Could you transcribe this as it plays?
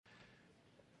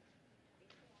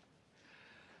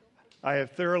I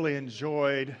have thoroughly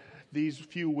enjoyed these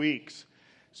few weeks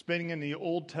spending in the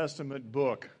Old Testament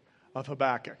book of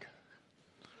Habakkuk,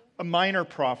 a minor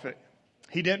prophet.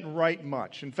 He didn't write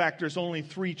much. In fact, there's only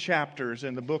 3 chapters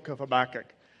in the book of Habakkuk.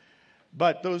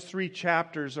 But those 3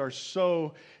 chapters are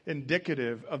so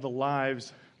indicative of the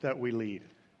lives that we lead.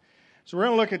 So we're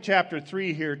going to look at chapter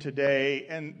 3 here today,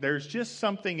 and there's just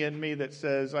something in me that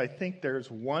says I think there's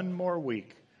one more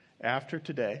week after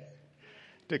today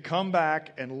to come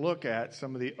back and look at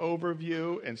some of the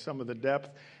overview and some of the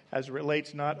depth as it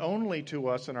relates not only to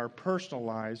us in our personal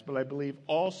lives, but I believe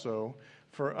also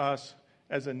for us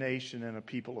as a nation and a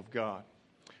people of God.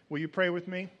 Will you pray with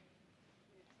me?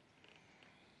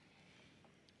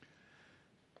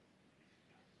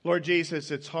 Lord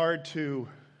Jesus, it's hard to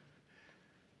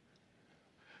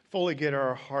fully get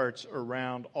our hearts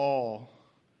around all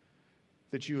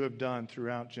that you have done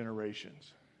throughout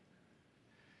generations.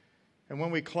 And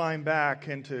when we climb back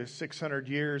into 600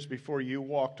 years before you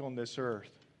walked on this earth,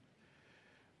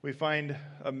 we find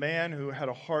a man who had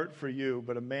a heart for you,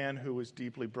 but a man who was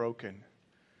deeply broken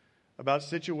about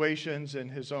situations in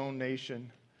his own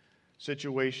nation,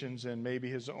 situations in maybe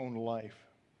his own life.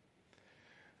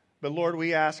 But Lord,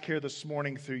 we ask here this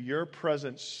morning through your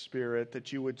present Spirit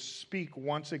that you would speak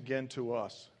once again to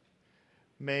us.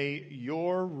 May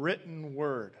your written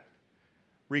word,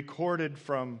 recorded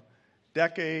from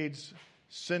decades,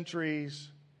 centuries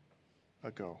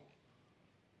ago,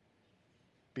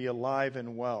 be alive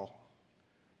and well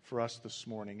for us this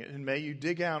morning. And may you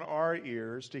dig out our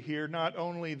ears to hear not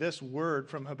only this word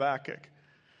from Habakkuk,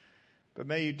 but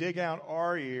may you dig out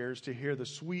our ears to hear the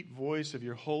sweet voice of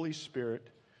your Holy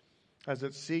Spirit as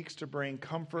it seeks to bring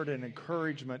comfort and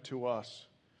encouragement to us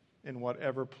in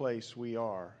whatever place we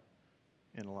are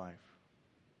in life.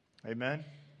 Amen.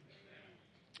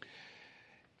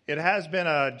 It has been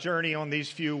a journey on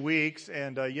these few weeks,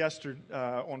 and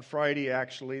on Friday,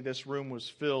 actually, this room was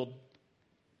filled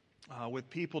with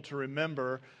people to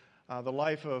remember the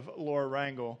life of Laura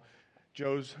Rangel,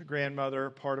 Joe's grandmother,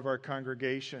 part of our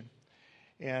congregation.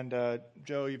 And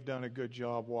Joe, you've done a good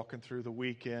job walking through the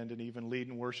weekend and even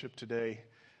leading worship today.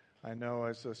 I know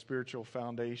as a spiritual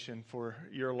foundation for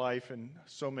your life in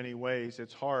so many ways,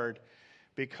 it's hard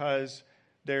because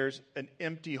there's an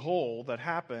empty hole that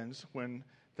happens when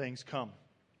things come.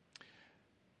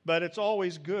 But it's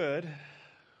always good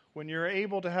when you're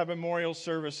able to have memorial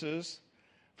services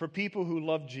for people who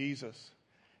love Jesus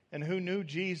and who knew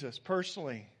Jesus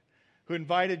personally, who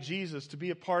invited Jesus to be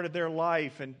a part of their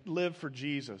life and live for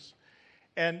Jesus.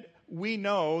 And we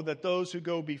know that those who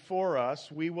go before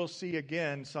us, we will see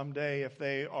again someday if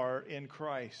they are in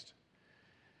Christ.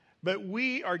 But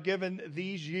we are given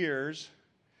these years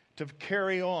to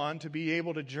carry on, to be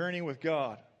able to journey with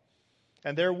God.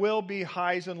 And there will be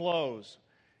highs and lows.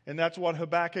 And that's what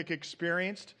Habakkuk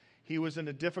experienced. He was in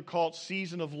a difficult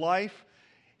season of life.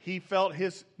 He felt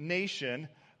his nation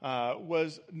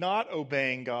was not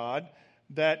obeying God,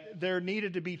 that there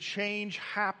needed to be change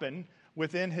happen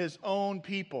within his own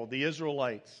people, the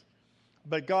Israelites.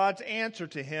 But God's answer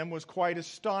to him was quite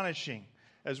astonishing,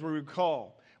 as we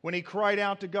recall. When he cried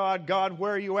out to God, God,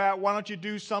 where are you at? Why don't you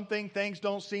do something? Things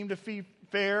don't seem to be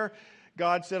fair.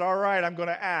 God said, all right, I'm going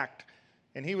to act.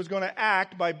 And he was going to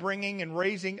act by bringing and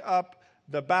raising up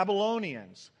the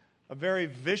Babylonians, a very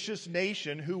vicious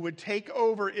nation who would take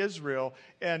over Israel.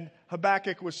 And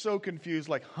Habakkuk was so confused,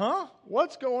 like,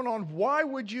 what's going on? Why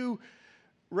would you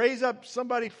raise up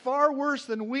somebody far worse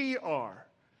than we are?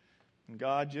 And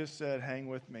God just said, hang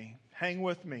with me, hang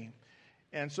with me.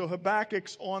 And so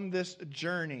Habakkuk's on this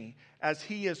journey as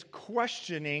he is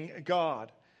questioning God.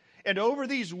 And over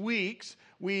these weeks,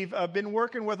 we've been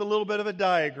working with a little bit of a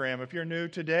diagram. If you're new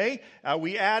today,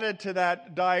 we added to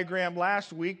that diagram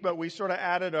last week, but we sort of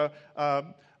added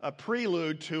a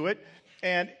prelude to it.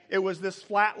 And it was this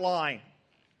flat line.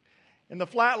 And the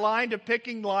flat line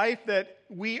depicting life that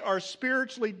we are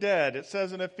spiritually dead. It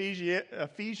says in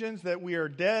Ephesians that we are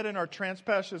dead in our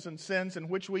trespasses and sins in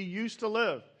which we used to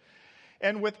live.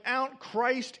 And without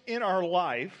Christ in our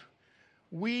life,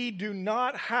 we do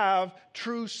not have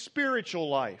true spiritual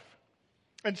life.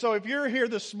 And so if you're here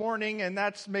this morning and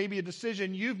that's maybe a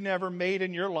decision you've never made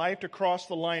in your life to cross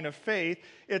the line of faith,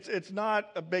 it's not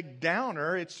a big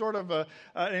downer. It's sort of an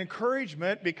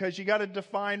encouragement because you got to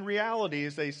define reality,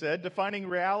 as they said. Defining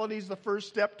reality is the first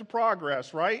step to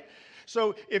progress, right?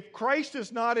 So if Christ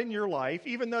is not in your life,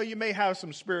 even though you may have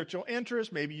some spiritual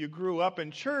interest, maybe you grew up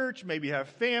in church, maybe you have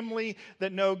family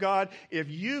that know God, if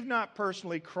you've not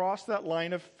personally crossed that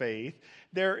line of faith,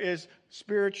 there is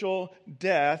spiritual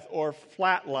death or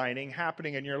flatlining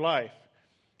happening in your life.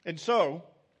 And so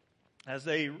as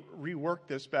they rework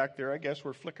this back there, I guess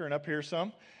we're flickering up here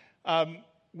some,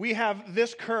 we have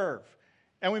this curve.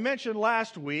 And we mentioned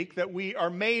last week that we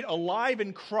are made alive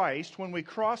in Christ when we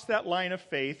cross that line of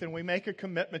faith and we make a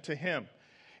commitment to Him.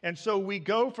 And so we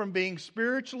go from being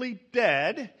spiritually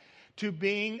dead to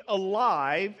being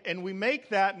alive, and we make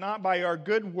that not by our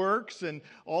good works and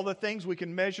all the things we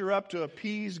can measure up to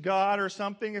appease God or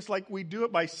something. It's like we do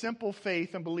it by simple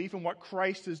faith and belief in what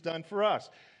Christ has done for us.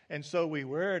 And so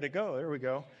where to go? There we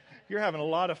go. You're having a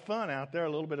lot of fun out there, a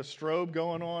little bit of strobe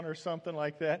going on or something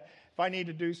like that. If I need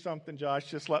to do something, Josh,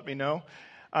 just let me know.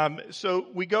 So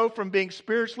we go from being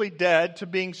spiritually dead to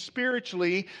being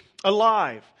spiritually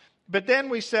alive. But then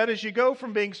we said, as you go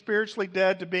from being spiritually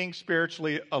dead to being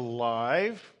spiritually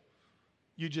alive,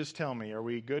 you just tell me, are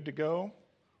we good to go?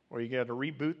 Or you got to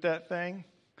reboot that thing?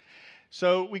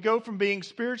 So we go from being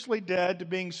spiritually dead to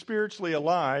being spiritually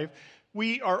alive.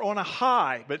 We are on a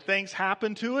high, but things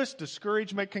happen to us.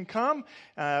 Discouragement can come.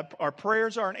 Our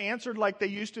prayers aren't answered like they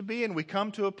used to be, and we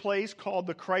come to a place called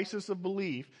the crisis of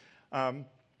belief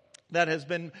that has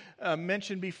been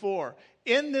mentioned before.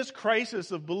 In this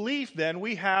crisis of belief, then,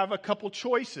 we have a couple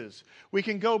choices. We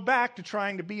can go back to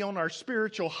trying to be on our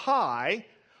spiritual high,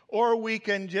 or we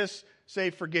can just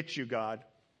say, forget you, God.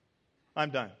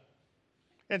 I'm done.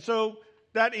 And so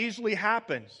that easily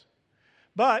happens.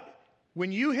 But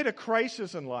when you hit a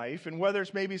crisis in life, and whether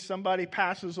it's maybe somebody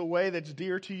passes away that's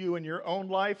dear to you in your own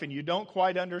life and you don't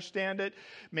quite understand it,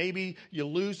 maybe you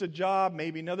lose a job,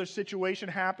 maybe another situation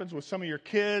happens with some of your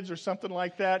kids or something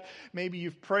like that, maybe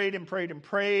you've prayed and prayed and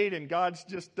prayed and God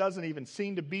just doesn't even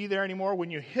seem to be there anymore.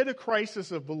 When you hit a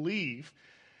crisis of belief,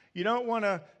 you don't want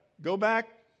to go back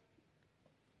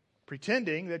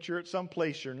pretending that you're at some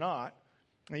place you're not.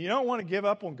 And you don't want to give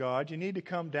up on God. You need to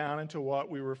come down into what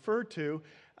we refer to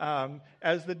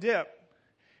as the dip.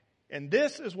 And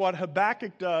this is what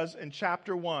Habakkuk does in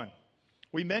chapter 1.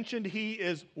 We mentioned he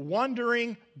is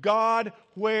wondering, God,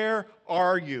 where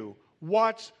are you?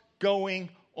 What's going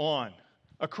on?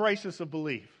 A crisis of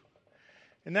belief.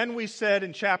 And then we said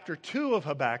in chapter 2 of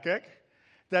Habakkuk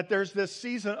that there's this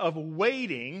season of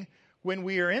waiting when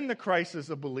we are in the crisis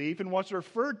of belief and what's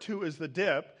referred to as the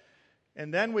dip.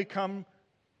 And then we come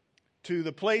to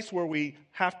the place where we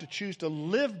have to choose to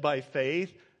live by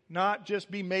faith, not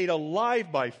just be made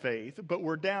alive by faith, but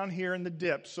we're down here in the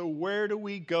dip. So where do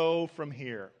we go from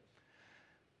here?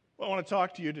 Well, I want to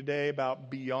talk to you today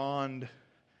about beyond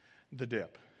the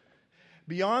dip.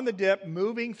 Beyond the dip,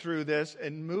 moving through this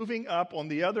and moving up on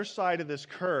the other side of this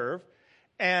curve.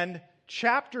 And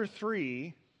chapter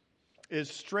 3 is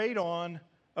straight on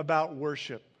about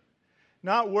worship.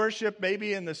 Not worship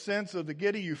maybe in the sense of the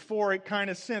giddy, euphoric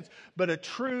kind of sense, but a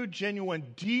true,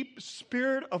 genuine, deep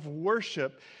spirit of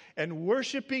worship and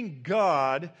worshiping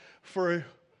God for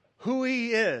who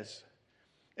He is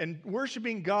and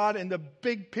worshiping God in the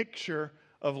big picture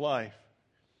of life.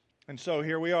 And so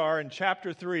here we are in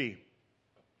chapter 3.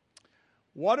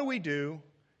 What do we do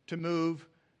to move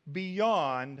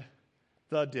beyond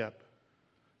the dip?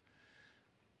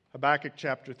 Habakkuk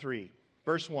chapter 3,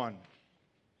 verse 1.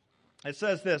 It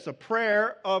says this, a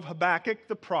prayer of Habakkuk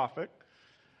the prophet,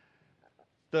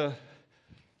 the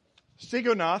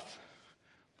Sigonath,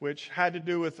 which had to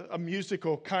do with a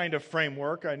musical kind of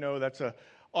framework. I know that's an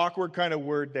awkward kind of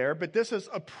word there, but this is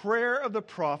a prayer of the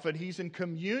prophet. He's in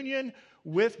communion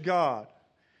with God.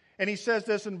 And he says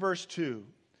this in verse 2,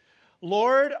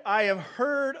 Lord, I have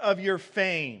heard of your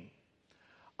fame.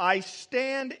 I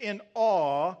stand in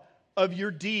awe of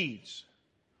your deeds.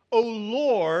 O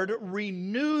Lord,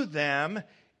 renew them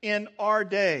in our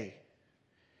day.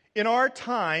 In our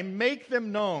time, make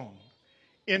them known.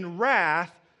 In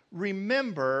wrath,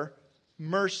 remember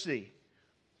mercy.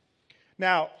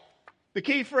 Now, the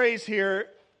key phrase here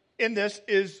in this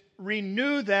is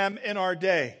renew them in our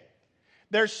day.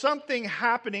 There's something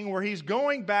happening where he's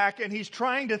going back and he's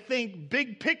trying to think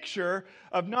big picture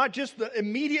of not just the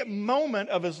immediate moment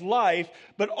of his life,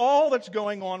 but all that's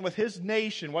going on with his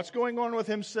nation, what's going on with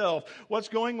himself, what's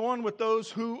going on with those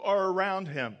who are around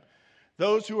him,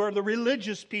 those who are the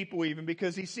religious people even,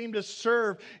 because he seemed to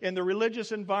serve in the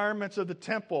religious environments of the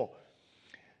temple.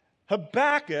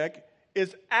 Habakkuk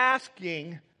is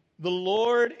asking the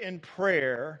Lord in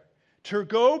prayer to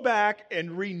go back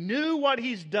and renew what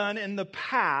he's done in the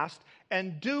past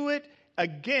and do it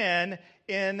again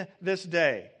in this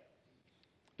day.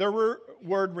 The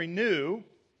word renew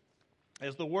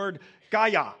is the word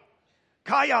kaya.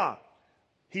 Kaya.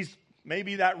 He's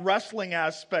maybe that wrestling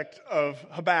aspect of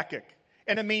Habakkuk.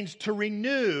 And it means to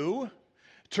renew,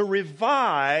 to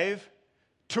revive,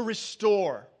 to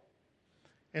restore.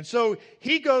 And so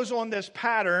he goes on this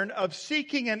pattern of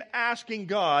seeking and asking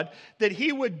God that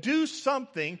he would do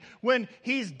something. When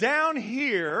he's down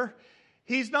here,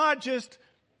 he's not just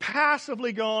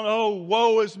passively going, oh,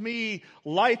 woe is me,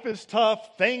 life is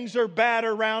tough, things are bad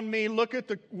around me, look at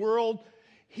the world.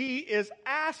 He is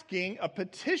asking a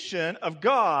petition of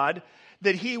God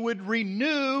that he would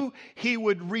renew, he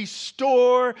would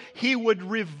restore, he would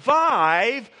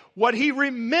revive what he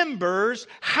remembers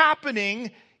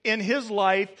happening in his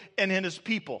life and in his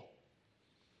people.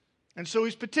 And so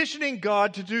he's petitioning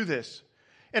God to do this.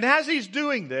 And as he's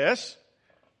doing this,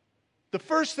 the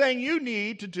first thing you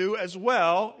need to do as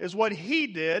well is what he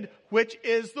did, which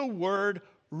is the word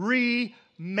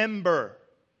remember.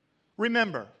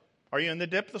 Remember. Are you in the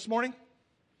dip this morning?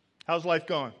 How's life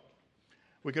going?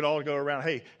 We could all go around,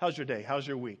 hey, how's your day? How's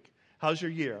your week? How's your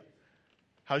year?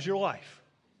 How's your life?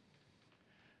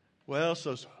 Well,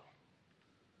 so-so.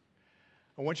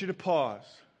 I want you to pause.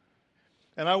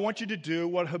 And I want you to do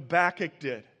what Habakkuk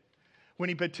did. When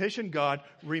he petitioned God,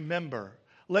 remember.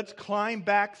 Let's climb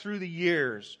back through the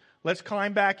years. Let's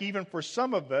climb back, even for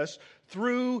some of us,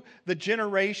 through the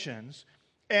generations.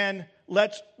 And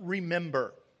let's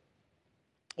remember.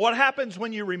 What happens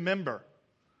when you remember?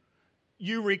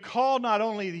 You recall not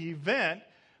only the event,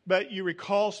 but you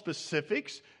recall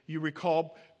specifics. You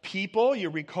recall people, you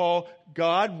recall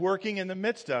God working in the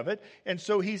midst of it. And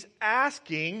so he's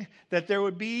asking that there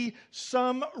would be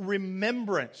some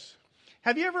remembrance.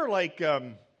 Have you ever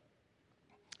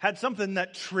had something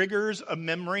that triggers a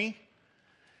memory?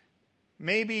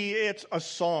 Maybe it's a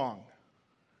song.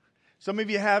 Some of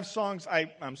you have songs.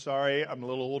 I'm sorry, I'm a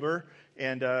little older,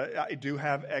 and I do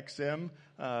have XM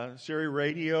Siri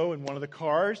radio in one of the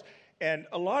cars. And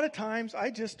a lot of times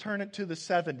I just turn it to the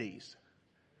 70s.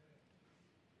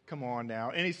 Come on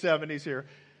now. Any 70s here?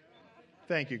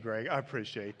 Thank you, Greg. I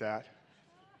appreciate that.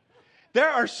 There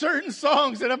are certain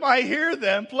songs that if I hear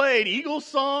them played, Eagles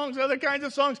songs, other kinds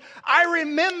of songs, I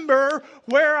remember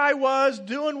where I was,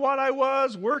 doing what I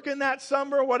was, working that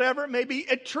summer, whatever it may be.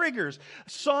 It triggers.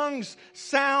 Songs,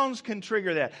 sounds can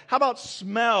trigger that. How about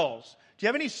smells? Do you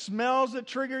have any smells that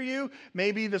trigger you?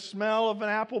 Maybe the smell of an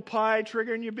apple pie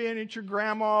triggering you being at your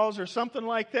grandma's or something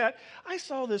like that. I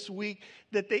saw this week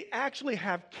that they actually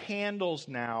have candles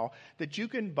now that you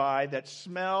can buy that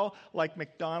smell like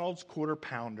McDonald's Quarter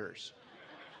Pounders.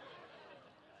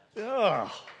 Ugh.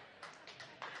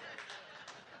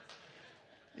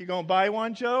 You going to buy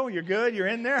one, Joe? You're good? You're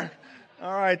in there?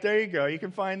 All right, there you go. You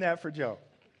can find that for Joe.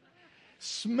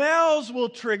 Smells will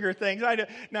trigger things.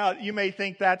 Now, you may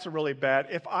think that's really bad.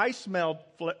 If I smelled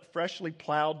freshly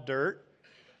plowed dirt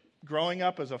growing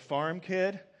up as a farm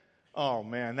kid, oh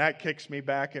man, that kicks me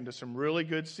back into some really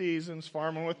good seasons,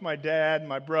 farming with my dad and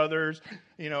my brothers,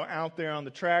 out there on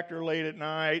the tractor late at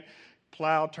night,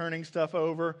 plow, turning stuff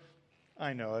over.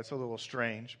 I know, that's a little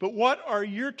strange. But what are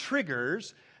your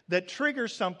triggers that trigger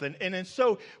something? And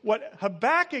so what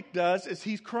Habakkuk does is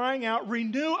he's crying out,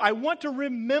 renew, I want to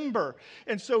remember.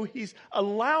 And so he's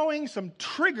allowing some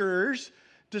triggers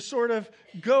to sort of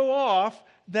go off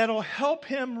that'll help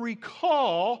him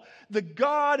recall the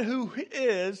God who he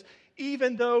is,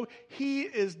 even though he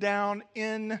is down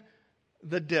in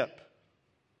the dip.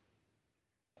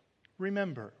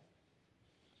 Remember.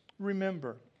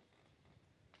 Remember.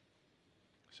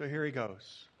 So here he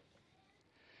goes.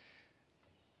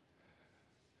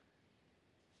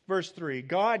 Verse 3,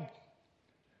 God,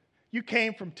 you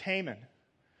came from Teman,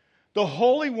 the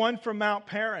Holy One from Mount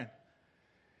Paran.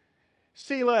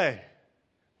 Selah,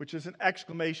 which is an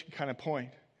exclamation kind of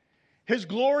point. His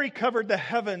glory covered the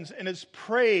heavens and his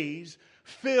praise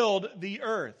filled the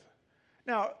earth.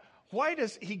 Now, why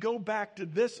does he go back to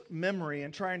this memory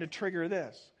and trying to trigger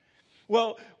this?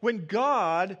 Well, when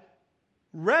God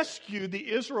rescued the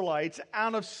Israelites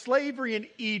out of slavery in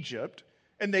Egypt,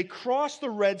 and they crossed the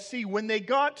Red Sea, when they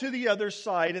got to the other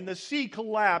side and the sea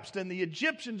collapsed and the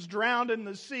Egyptians drowned in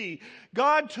the sea,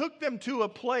 God took them to a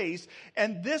place,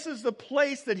 and this is the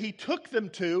place that he took them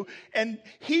to, and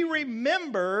he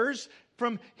remembers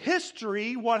from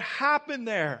history what happened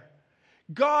there.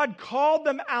 God called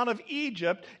them out of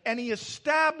Egypt, and he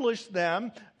established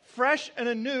them fresh and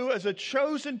anew as a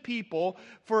chosen people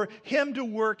for him to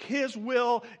work his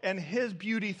will and his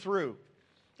beauty through.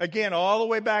 Again, all the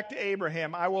way back to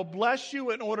Abraham, I will bless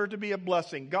you in order to be a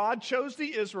blessing. God chose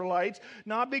the Israelites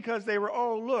not because they were,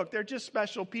 oh, look, they're just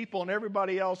special people and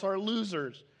everybody else are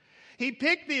losers. He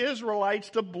picked the Israelites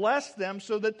to bless them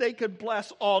so that they could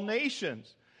bless all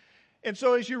nations. And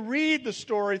so as you read the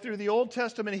story through the Old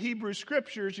Testament Hebrew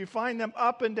Scriptures, you find them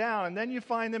up and down, and then you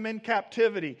find them in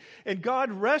captivity. And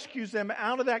God rescues them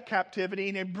out of that captivity,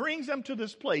 and He brings them to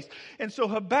this place. And so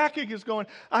Habakkuk is going,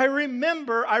 I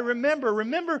remember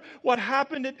what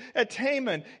happened at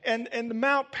Taman and the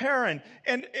Mount Paran.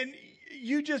 And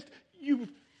you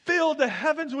filled the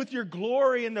heavens with your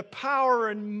glory and the power.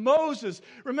 And Moses,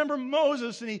 remember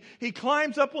Moses, and he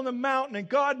climbs up on the mountain and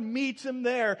God meets him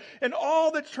there. And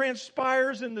all that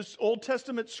transpires in this Old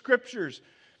Testament scriptures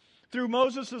through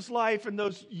Moses' life and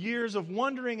those years of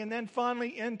wandering and then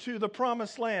finally into the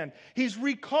promised land. He's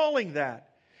recalling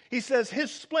that. He says,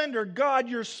 His splendor, God,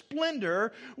 your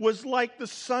splendor was like the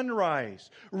sunrise.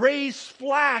 Rays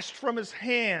flashed from His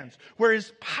hands where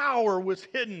His power was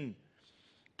hidden.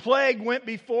 Plague went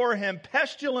before Him.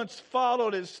 Pestilence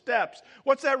followed His steps.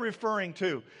 What's that referring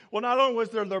to? Well, not only was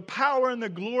there the power and the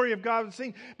glory of God,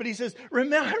 but He says,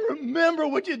 remember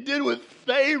what you did with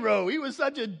Pharaoh. He was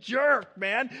such a jerk,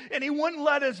 man. And he wouldn't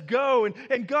let us go.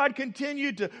 And God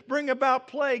continued to bring about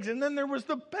plagues. And then there was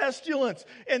the pestilence.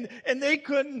 And they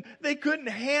couldn't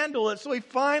handle it. So He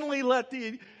finally let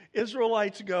the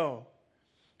Israelites go.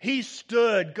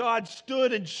 God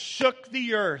stood and shook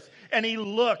the earth. And He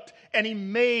looked and He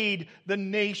made the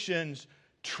nations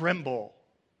tremble.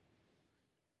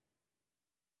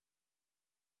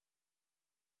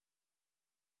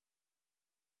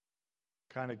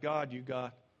 Kind of God you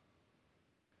got?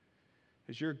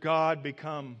 Has your God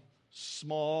become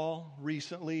small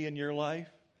recently in your life?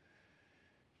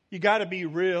 You got to be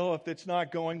real. If it's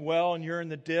not going well and you're in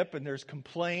the dip and there's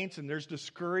complaints and there's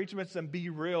discouragements, then be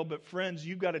real. But friends,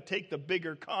 you've got to take the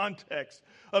bigger context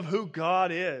of who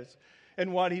God is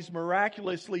and what He's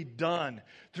miraculously done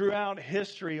throughout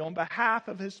history on behalf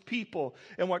of His people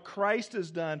and what Christ has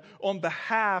done on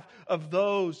behalf of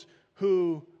those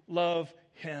who love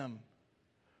Him.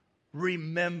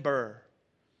 Remember.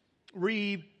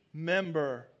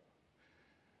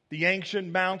 The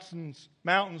ancient mountains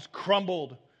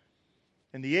crumbled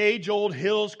and the age-old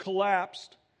hills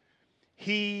collapsed.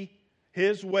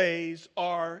 His ways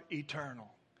are eternal.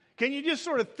 Can you just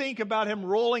sort of think about Him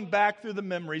rolling back through the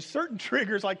memories? Certain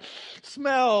triggers like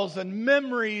smells and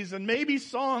memories and maybe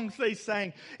songs they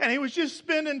sang. And He was just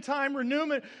spending time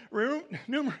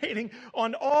enumerating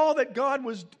on all that God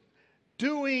was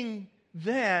doing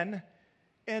then.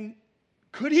 And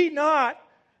could He not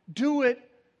do it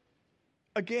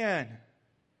again?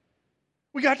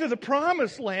 We got to the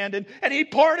promised land and He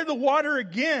parted the water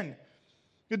again.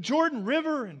 The Jordan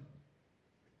River.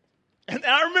 And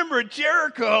I remember at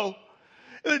Jericho,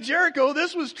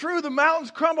 this was true. The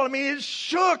mountains crumbled. I mean, it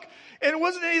shook. And it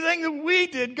wasn't anything that we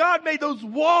did. God made those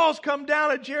walls come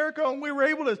down at Jericho and we were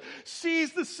able to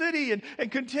seize the city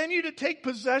and continue to take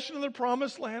possession of the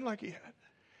promised land like He had.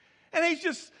 And He's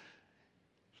just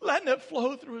letting it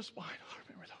flow through His spine. I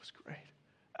remember that was great.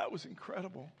 That was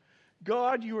incredible.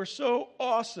 God, you are so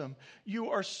awesome.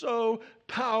 You are so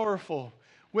powerful.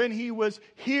 When He was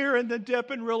here in the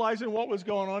dip and realizing what was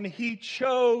going on, He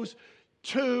chose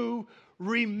to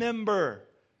remember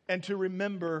and to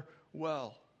remember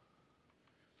well.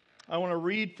 I want to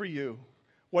read for you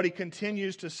what He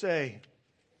continues to say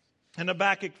in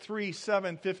Habakkuk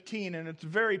 3:7-15, and it's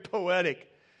very poetic.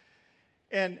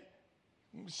 And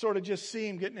sort of just see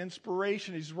him getting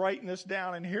inspiration. He's writing this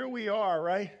down, and here we are,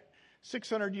 right?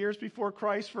 600 years before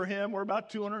Christ for him. We're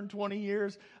about 2020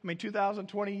 years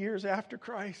after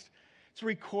Christ. It's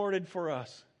recorded for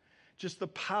us. Just the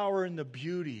power and the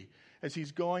beauty as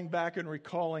he's going back and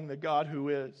recalling the God who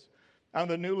is. On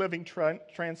the New Living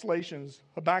Translations,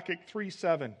 Habakkuk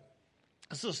 3:7.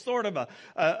 This is sort of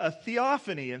a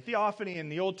theophany. And theophany in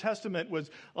the Old Testament was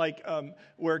like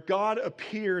where God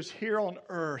appears here on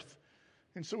earth.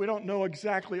 And so we don't know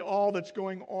exactly all that's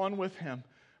going on with him.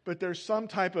 But there's some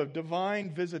type of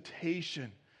divine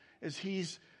visitation as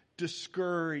he's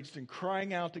discouraged and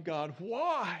crying out to God,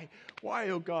 why? Why,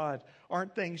 oh God,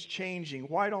 aren't things changing?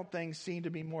 Why don't things seem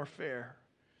to be more fair?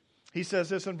 He says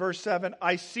this in verse 7,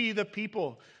 I see the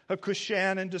people of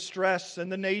Cushan in distress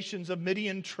and the nations of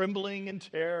Midian trembling in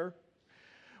terror.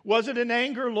 Was it in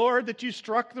anger, Lord, that you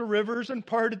struck the rivers and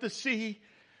parted the sea?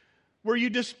 Were you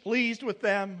displeased with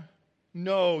them?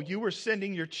 No, you were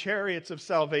sending your chariots of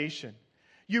salvation.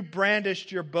 You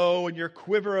brandished your bow and your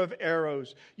quiver of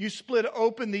arrows. You split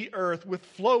open the earth with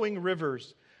flowing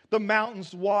rivers. The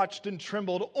mountains watched and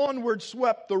trembled. Onward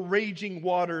swept the raging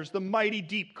waters. The mighty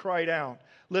deep cried out,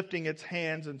 lifting its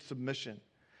hands in submission.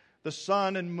 The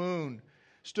sun and moon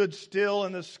stood still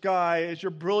in the sky as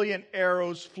your brilliant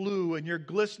arrows flew and your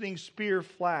glistening spear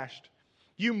flashed.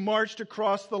 You marched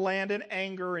across the land in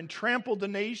anger and trampled the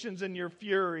nations in your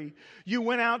fury. You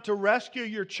went out to rescue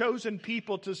your chosen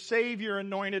people, to save your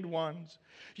anointed ones.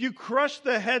 You crushed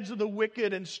the heads of the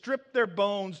wicked and stripped their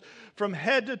bones from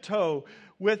head to toe.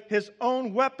 With his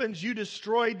own weapons, you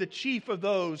destroyed the chief of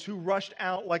those who rushed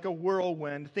out like a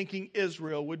whirlwind, thinking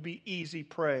Israel would be easy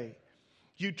prey.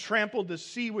 You trampled the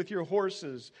sea with your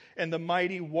horses, and the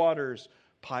mighty waters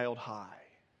piled high.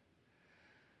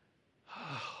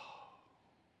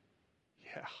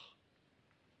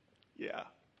 Yeah.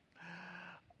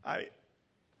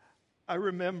 I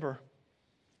remember.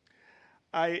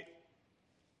 I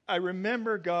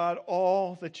remember, God,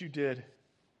 all that you did.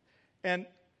 And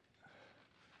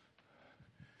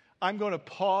I'm going to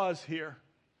pause here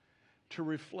to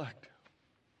reflect.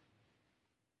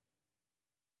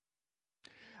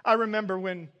 I remember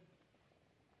when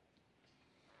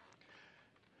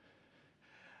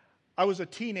I was a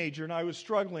teenager and I was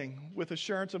struggling with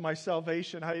assurance of my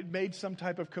salvation. I had made some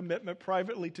type of commitment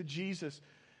privately to Jesus,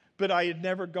 but I had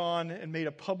never gone and made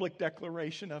a public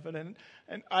declaration of it.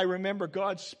 And I remember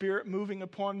God's Spirit moving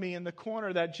upon me in the corner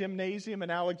of that gymnasium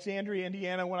in Alexandria,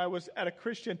 Indiana, when I was at a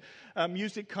Christian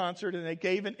music concert, and they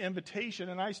gave an invitation.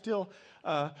 And I still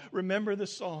remember the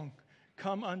song,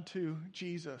 "Come Unto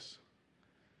Jesus."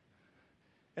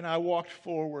 And I walked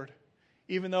forward.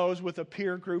 Even though I was with a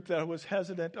peer group that was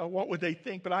hesitant, what would they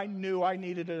think? But I knew I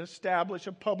needed to establish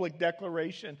a public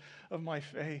declaration of my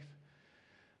faith.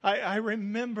 I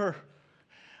remember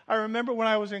when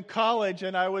I was in college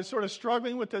and I was sort of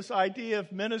struggling with this idea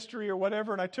of ministry or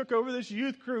whatever, and I took over this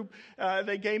youth group.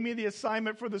 They gave me the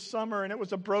assignment for the summer, and it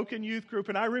was a broken youth group.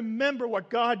 And I remember what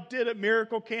God did at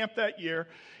Miracle Camp that year,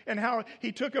 and how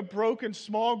He took a broken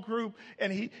small group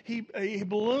and He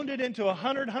ballooned it into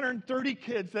 130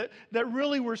 kids that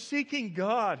really were seeking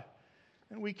God.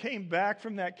 And we came back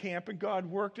from that camp, and God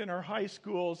worked in our high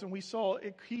schools, and we saw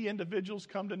key individuals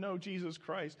come to know Jesus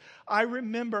Christ. I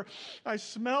remember, I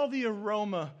smell the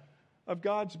aroma of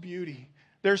God's beauty.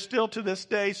 There's still to this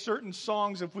day certain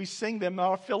songs, if we sing them,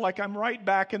 I'll feel like I'm right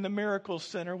back in the Miracle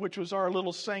Center, which was our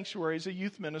little sanctuary as a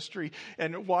youth ministry,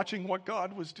 and watching what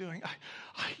God was doing.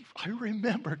 I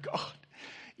remember, God,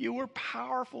 you were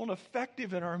powerful and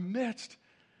effective in our midst.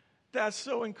 That's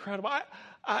so incredible.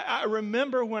 I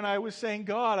remember when I was saying,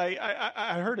 God,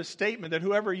 I heard a statement that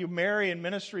whoever you marry in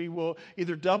ministry will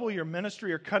either double your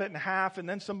ministry or cut it in half. And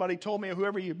then somebody told me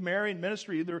whoever you marry in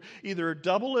ministry either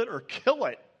double it or kill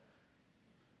it.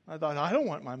 I thought, I don't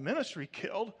want my ministry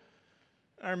killed.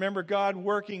 I remember God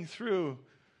working through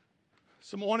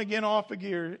some on-again,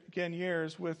 off-again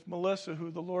years with Melissa, who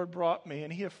the Lord brought me.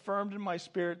 And He affirmed in my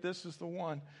spirit, this is the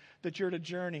one that you're to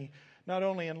journey, not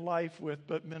only in life with,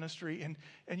 but ministry.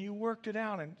 And you worked it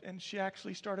out, and she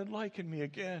actually started liking me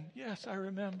again. Yes, I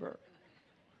remember.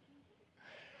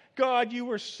 God, you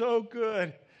were so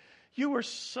good. You were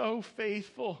so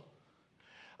faithful.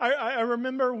 I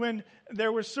remember when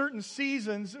there were certain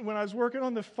seasons when I was working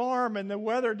on the farm and the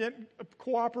weather didn't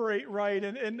cooperate right,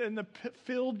 and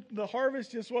the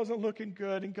harvest just wasn't looking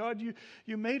good. And God,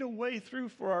 you made a way through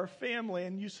for our family,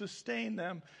 and you sustained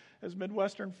them as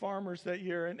Midwestern farmers that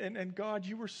year. And God,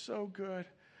 you were so good.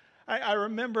 I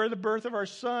remember the birth of our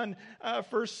son,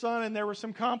 first son, and there were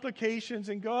some complications.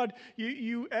 And God,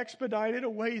 you expedited a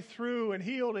way through and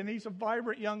healed. And he's a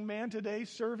vibrant young man today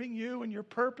serving you and your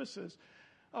purposes.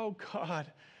 Oh,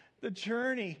 God, the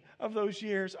journey of those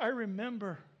years, I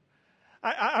remember.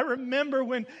 I remember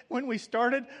when we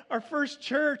started our first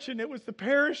church and it was the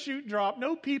parachute drop.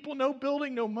 No people, no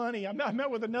building, no money. I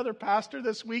met with another pastor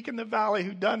this week in the valley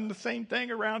who'd done the same thing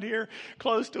around here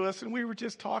close to us. And we were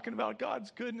just talking about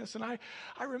God's goodness. And I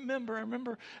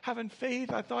remember having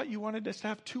faith. I thought you wanted us to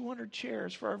have 200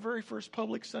 chairs for our very first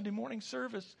public Sunday morning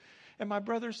service. And my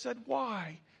brother said,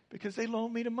 why? Because they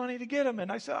loaned me the money to get them.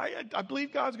 And I said, I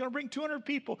believe God's going to bring 200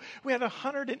 people. We had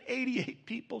 188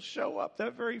 people show up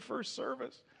that very first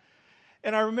service.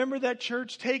 And I remember that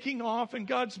church taking off and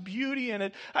God's beauty in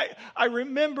it. I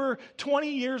remember 20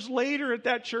 years later at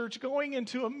that church going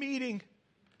into a meeting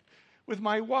with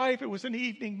my wife. It was an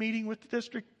evening meeting with the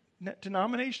district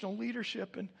denominational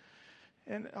leadership.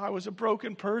 And I was a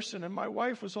broken person. And my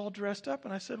wife was all dressed up.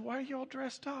 And I said, why are you all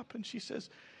dressed up? And she says,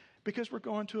 because we're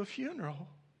going to a funeral.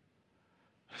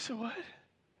 I said, what?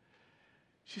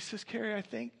 She says, Carrie, I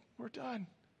think we're done.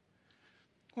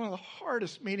 One of the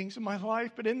hardest meetings of my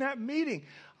life. But in that meeting,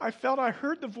 I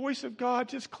heard the voice of God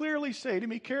just clearly say to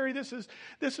me, Carrie, this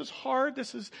is hard.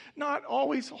 This is not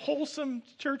always wholesome.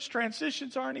 Church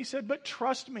transitions are. And He said, but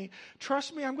trust me.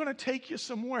 Trust me, I'm going to take you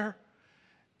somewhere.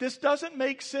 This doesn't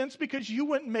make sense because you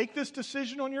wouldn't make this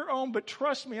decision on your own. But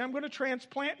trust me, I'm going to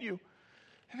transplant you.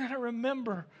 And then I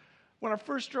remember when I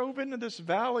first drove into this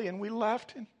valley and we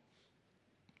left, and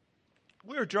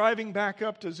we were driving back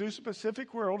up to Azusa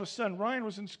Pacific where our oldest son Ryan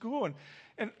was in school.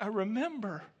 And I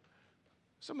remember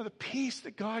some of the peace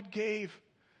that God gave.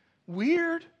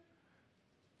 Weird.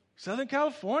 Southern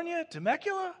California,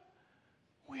 Temecula.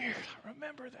 Weird. I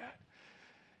remember that.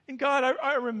 And God,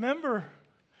 I remember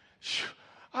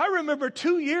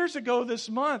 2 years ago this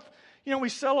month, we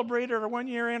celebrated our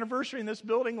 1-year anniversary in this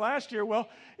building last year. Well,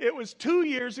 it was 2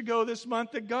 years ago this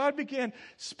month that God began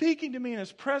speaking to me, and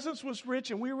His presence was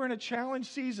rich, and we were in a challenge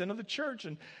season of the church.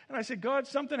 And I said, God,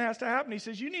 something has to happen. He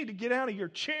says, you need to get out of your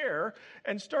chair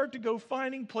and start to go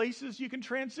finding places you can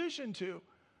transition to.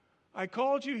 I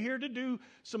called you here to do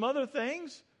some other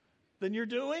things than you're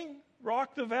doing.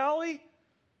 Rock the valley.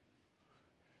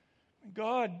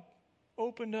 God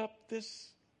opened up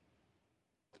this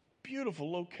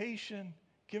beautiful location,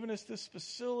 given us this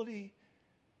facility,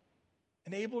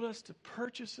 enabled us to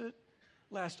purchase it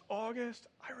last August.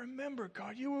 I remember,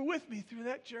 God, you were with me through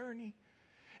that journey.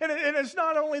 And it's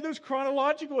not only those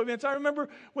chronological events. I remember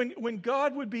when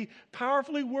God would be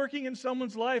powerfully working in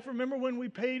someone's life. Remember when we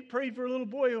prayed for a little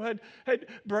boy who had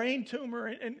brain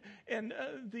tumor, and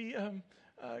the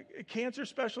cancer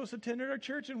specialist attended our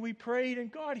church, and we prayed,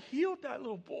 and God healed that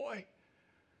little boy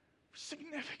for a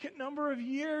significant number of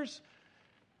years.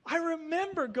 I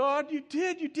remember, God, you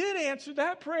did answer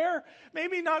that prayer.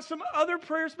 Maybe not some other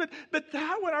prayers, but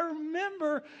that one, I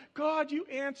remember, God, you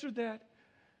answered that.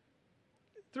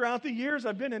 Throughout the years,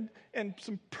 I've been in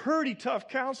some pretty tough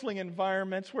counseling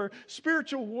environments where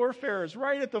spiritual warfare is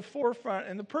right at the forefront,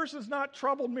 and the person's not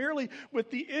troubled merely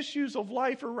with the issues of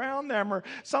life around them or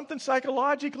something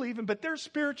psychologically even, but there's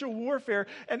spiritual warfare.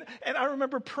 And I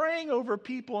remember praying over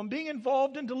people and being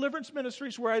involved in deliverance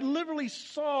ministries where I literally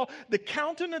saw the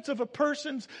countenance of a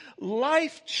person's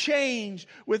life change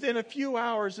within a few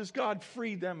hours as God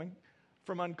freed them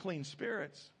from unclean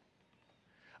spirits.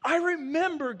 I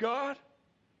remember, God.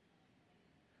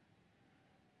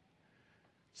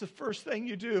 The first thing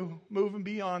you do, moving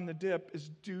beyond the dip,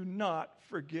 is do not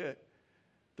forget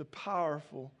the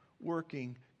powerful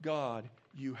working God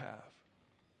you have.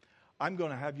 I'm going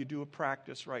to have you do a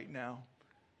practice right now.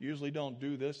 Usually don't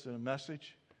do this in a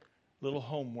message. Little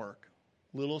homework,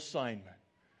 little assignment.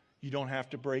 You don't have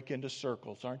to break into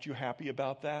circles. Aren't you happy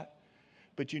about that?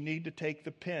 But you need to take the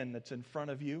pen that's in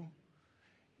front of you.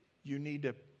 You need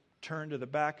to turn to the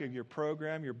back of your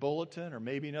program, your bulletin, or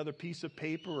maybe another piece of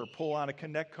paper, or pull out a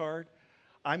Connect card.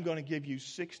 I'm going to give you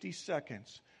 60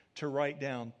 seconds to write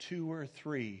down 2 or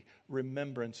 3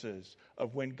 remembrances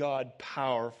of when God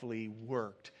powerfully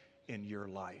worked in your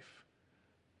life.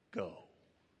 Go.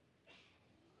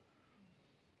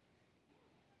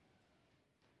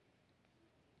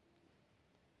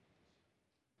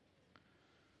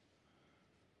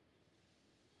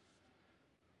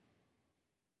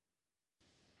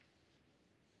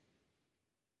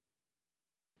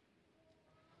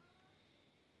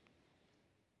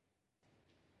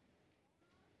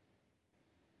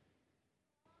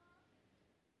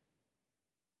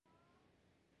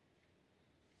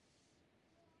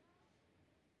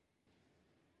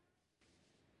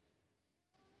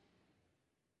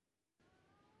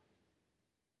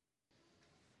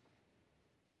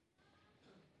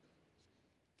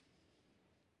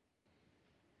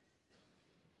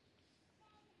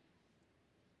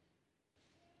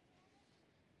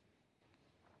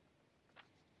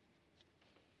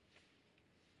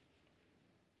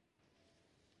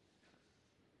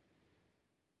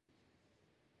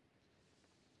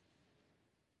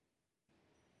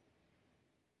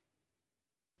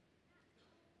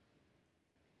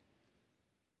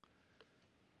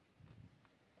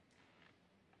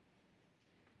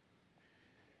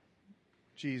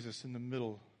 Jesus, in the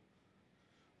middle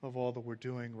of all that we're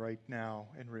doing right now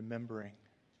and remembering,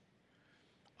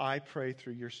 I pray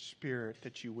through your Spirit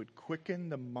that you would quicken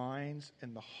the minds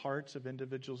and the hearts of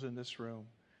individuals in this room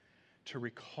to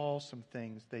recall some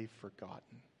things they've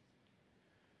forgotten.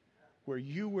 Where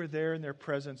you were there in their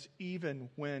presence even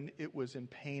when it was in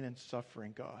pain and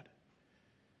suffering, God.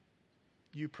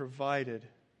 You provided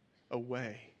a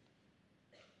way.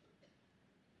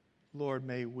 Lord,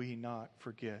 may we not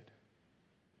forget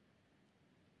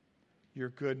your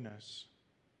goodness,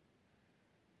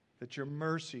 that your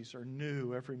mercies are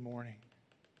new every morning.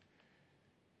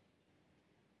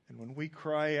 And when we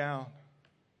cry out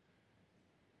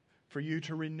for you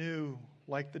to renew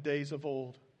like the days of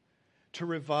old, to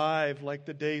revive like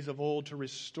the days of old, to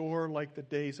restore like the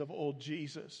days of old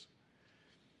Jesus,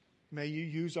 may you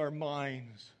use our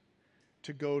minds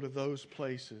to go to those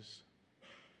places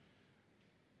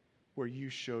where you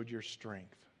showed your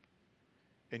strength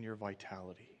in your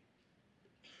vitality.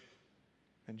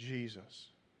 And Jesus,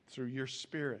 through your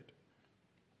Spirit,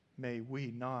 may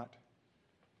we not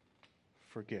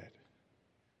forget.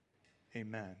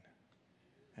 Amen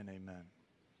and amen.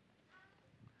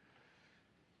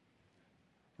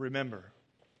 Remember,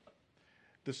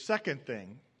 the second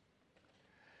thing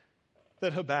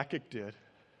that Habakkuk did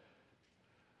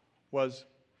was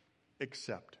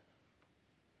accept.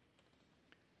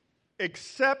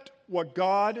 Accept what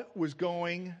God was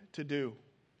going to do.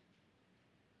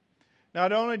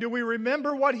 Not only do we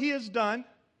remember what He has done,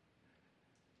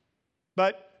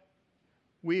 but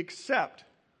we accept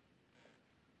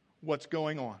what's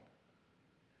going on.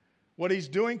 What He's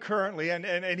doing currently,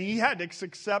 and he had to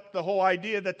accept the whole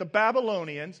idea that the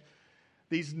Babylonians,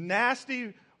 these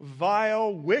nasty,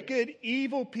 vile, wicked,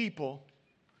 evil people,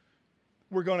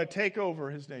 were going to take over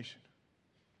his nation.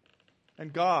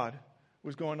 And God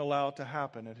was going to allow it to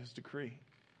happen at His decree.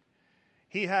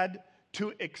 He had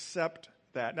to accept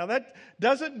that. Now, that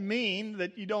doesn't mean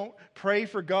that you don't pray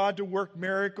for God to work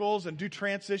miracles and do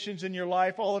transitions in your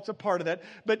life. All it's a part of that.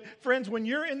 But friends, when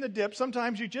you're in the dip,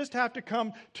 sometimes you just have to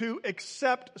come to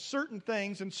accept certain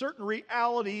things and certain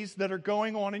realities that are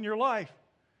going on in your life.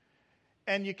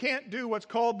 And you can't do what's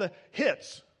called the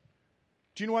hits.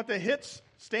 Do you know what the hits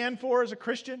stand for as a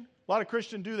Christian? A lot of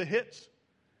Christians do the hits.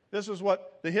 This is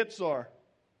what the hits are.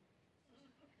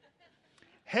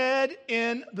 Head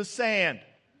in the sand.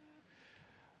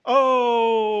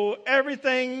 Oh,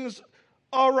 everything's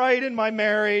all right in my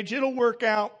marriage. It'll work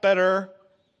out better.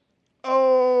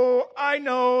 Oh, I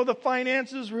know the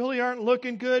finances really aren't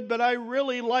looking good, but I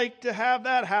really like to have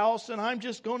that house, and I'm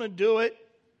just going to do it.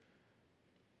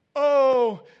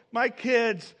 Oh, my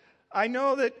kids, I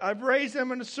know that I've raised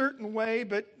them in a certain way,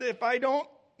 but if I don't,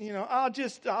 I'll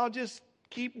just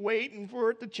keep waiting for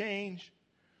it to change.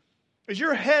 Is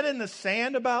your head in the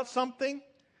sand about something?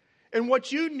 And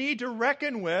what you need to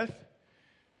reckon with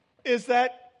is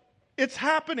that it's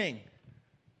happening.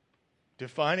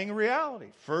 Defining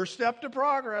reality. First step to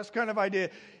progress kind of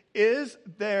idea. Is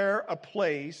there a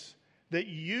place that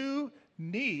you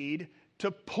need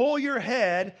to pull your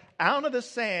head out of the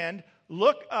sand,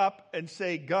 look up and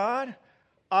say, God,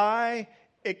 I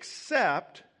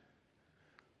accept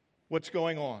what's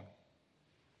going on.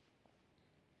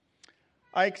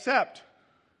 I accept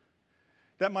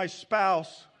that my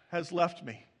spouse has left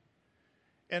me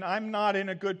and I'm not in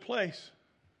a good place.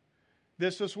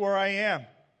 This is where I am.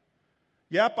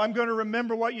 Yep, I'm going to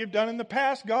remember what you've done in the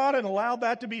past, God, and allow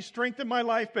that to be strength in my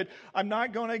life, but I'm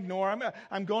not going to ignore.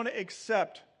 I'm going to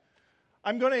accept.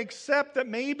 I'm going to accept that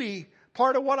maybe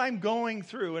part of what I'm going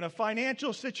through in a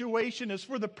financial situation is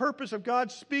for the purpose of God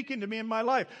speaking to me in my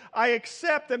life. I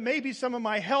accept that maybe some of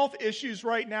my health issues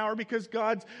right now are because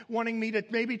God's wanting me to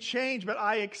maybe change, but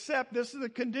I accept this is the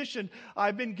condition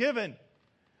I've been given.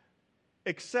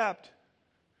 Accept.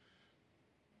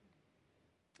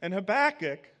 And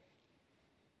Habakkuk,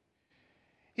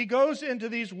 he goes into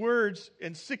these words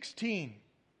in 16.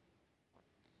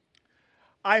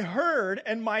 I heard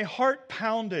and my heart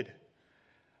pounded.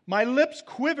 My lips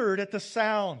quivered at the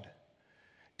sound.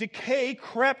 Decay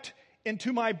crept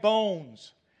into my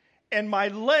bones, and my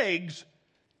legs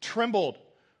trembled.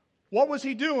 What was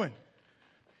he doing?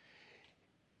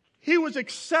 He was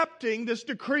accepting this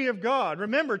decree of God.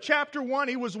 Remember, chapter 1,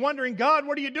 he was wondering, God,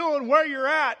 what are you doing? Where you're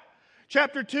at?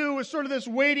 Chapter 2 is sort of this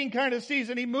waiting kind of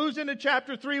season. He moves into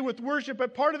chapter 3 with worship,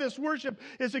 but part of this worship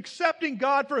is accepting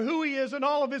God for who He is and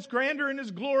all of His grandeur and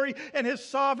His glory and His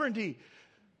sovereignty.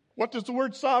 What does the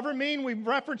word sovereign mean? We've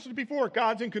referenced it before.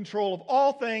 God's in control of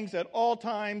all things at all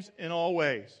times in all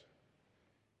ways.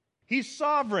 He's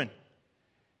sovereign.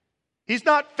 He's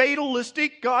not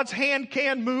fatalistic. God's hand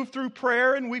can move through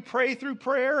prayer, and we pray through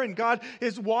prayer, and God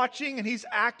is watching, and He's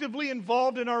actively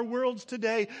involved in our worlds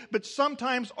today. But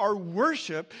sometimes our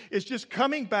worship is just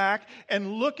coming back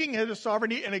and looking at His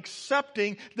sovereignty and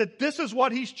accepting that this is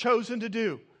what He's chosen to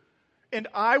do. And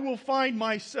I will find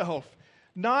myself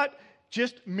not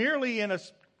just merely in a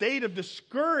state of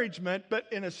discouragement,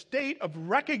 but in a state of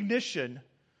recognition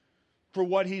for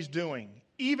what He's doing,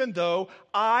 even though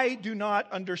I do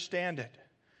not understand it.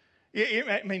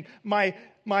 I mean,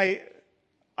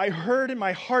 I heard and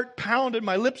my heart pounded,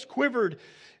 my lips quivered,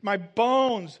 my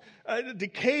bones,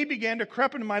 decay began to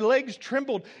creep and my legs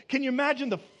trembled. Can you imagine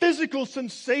the physical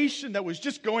sensation that was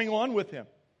just going on with him?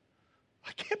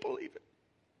 I can't believe it.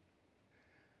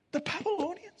 The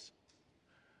Babylonians,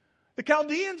 the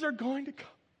Chaldeans are going to come.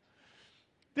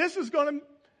 This is going to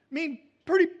mean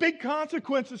pretty big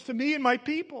consequences to me and my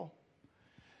people.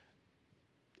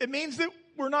 It means that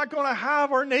we're not going to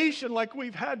have our nation like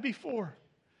we've had before.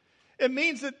 It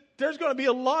means that there's going to be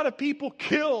a lot of people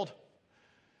killed.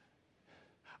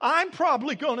 I'm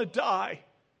probably going to die.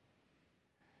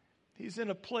 He's in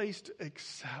a place to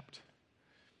accept.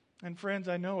 And friends,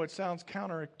 I know it sounds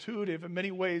counterintuitive in many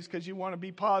ways because you want to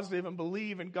be positive and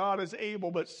believe in God is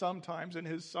able, but sometimes in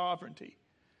His sovereignty,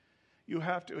 you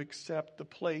have to accept the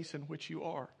place in which you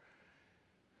are.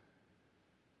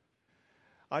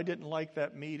 I didn't like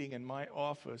that meeting in my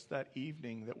office that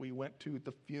evening that we went to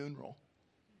the funeral.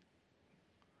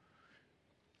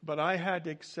 But I had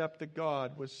to accept that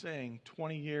God was saying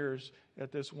 20 years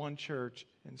at this one church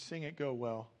and seeing it go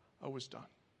well, I was done.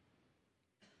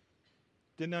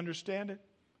 Didn't understand it.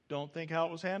 Don't think how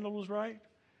it was handled was right.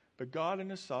 But God in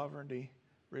His sovereignty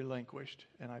relinquished,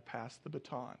 and I passed the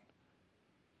baton.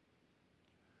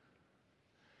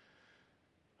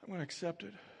 I'm going to accept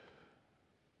it.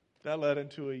 That led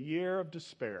into a year of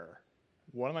despair.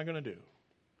 What am I going to do?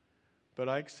 But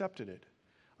I accepted it.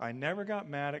 I never got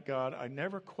mad at God. I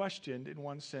never questioned, in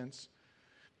one sense,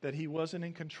 that He wasn't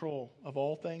in control of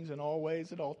all things in all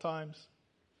ways at all times.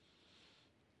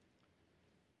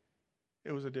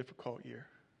 It was a difficult year.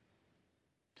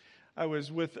 I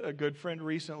was with a good friend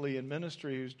recently in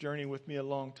ministry who's journeyed with me a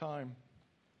long time.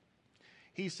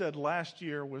 He said last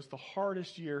year was the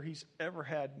hardest year he's ever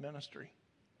had ministry.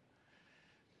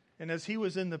 And as he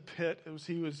was in the pit, as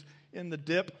he was in the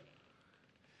dip,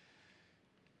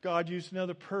 God used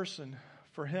another person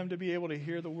for him to be able to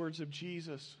hear the words of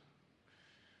Jesus.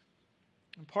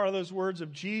 And part of those words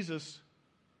of Jesus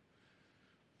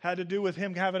had to do with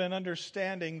him having an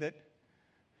understanding that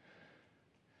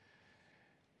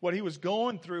what he was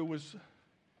going through was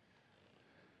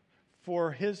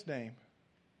for His name.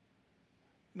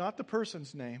 Not the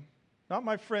person's name, not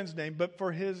my friend's name, but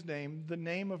for His name, the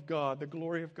name of God, the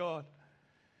glory of God.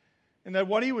 And that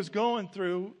what he was going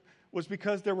through was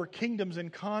because there were kingdoms in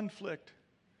conflict.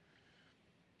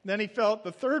 Then he felt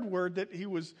the third word that he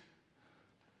was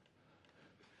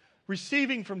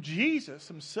receiving from Jesus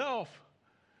Himself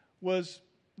was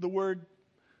the word,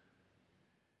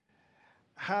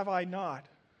 have I not?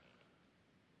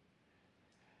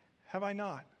 Have I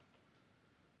not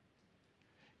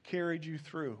carried you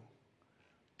through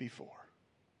before?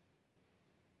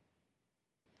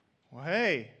 Well,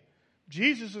 hey,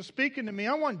 Jesus is speaking to me.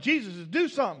 I want Jesus to do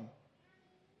something.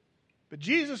 But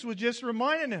Jesus was just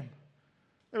reminding him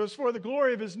it was for the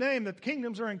glory of His name that the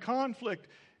kingdoms are in conflict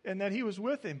and that He was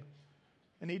with him.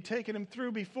 And He'd taken him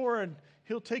through before and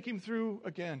He'll take him through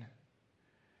again.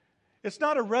 It's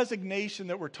not a resignation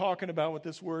that we're talking about with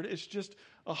this word. It's just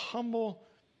a humble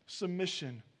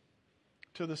submission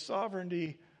to the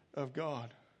sovereignty of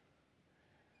God.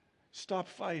 Stop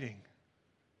fighting.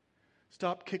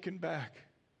 Stop kicking back.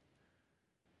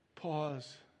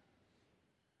 Pause.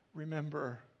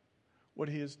 Remember what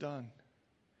He has done.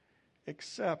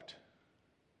 Accept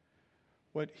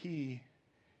what He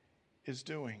is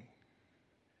doing.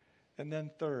 And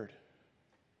then third,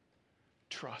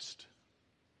 trust.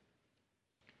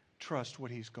 Trust what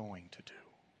He's going to do.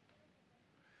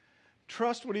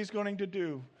 Trust what He's going to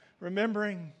do.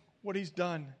 Remembering what He's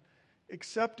done.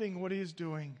 Accepting what He is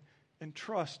doing. And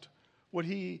trust what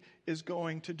He is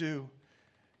going to do.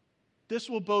 This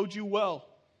will bode you well.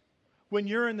 When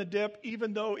you're in the dip,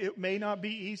 even though it may not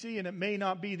be easy and it may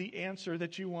not be the answer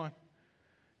that you want.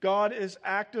 God is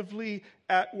actively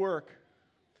at work.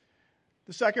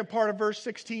 The second part of verse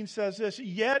 16 says this,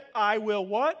 yet I will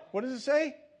what? What does it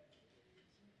say?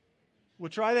 We'll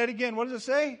try that again. What does it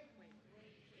say?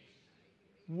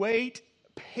 Wait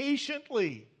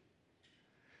patiently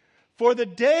for the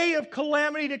day of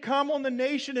calamity to come on the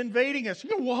nation invading us.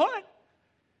 You know what?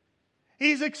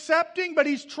 He's accepting, but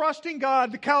he's trusting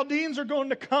God. The Chaldeans are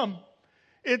going to come.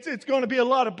 It's going to be a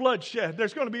lot of bloodshed.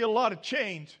 There's going to be a lot of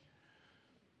change.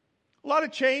 A lot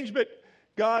of change, but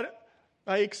God,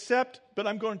 I accept, but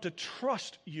I'm going to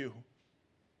trust you.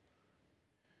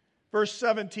 Verse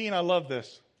 17, I love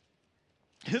this.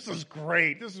 This is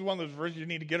great. This is one of those verses you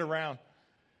need to get around.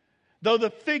 Though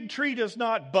the fig tree does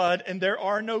not bud and there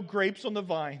are no grapes on the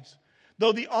vines,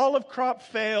 though the olive crop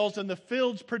fails and the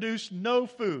fields produce no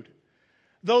food,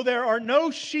 though there are no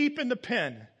sheep in the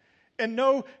pen and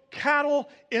no cattle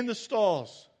in the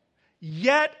stalls,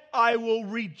 yet I will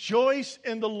rejoice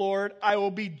in the Lord. I will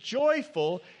be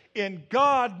joyful in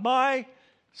God my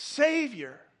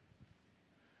Savior.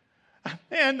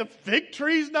 And the fig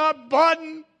tree's not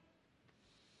budding.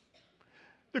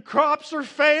 The crops are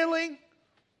failing.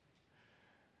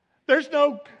 There's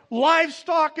no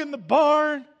livestock in the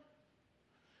barn.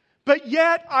 But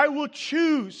yet I will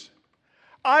choose.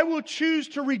 I will choose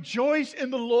to rejoice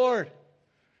in the Lord.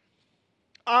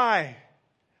 I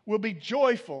will be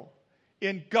joyful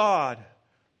in God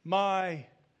my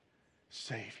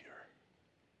Savior.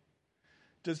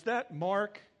 Does that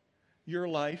mark your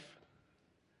life?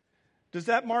 Does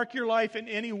that mark your life in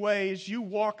any way as you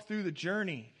walk through the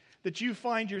journey that you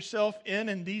find yourself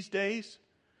in these days?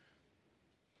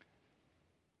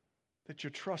 That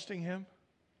you're trusting Him?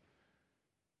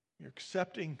 You're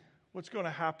accepting what's going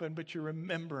to happen, but you're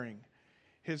remembering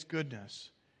His goodness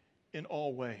in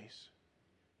all ways.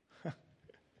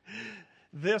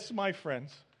 This, my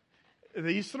friends,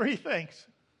 these three things,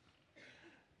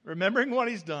 remembering what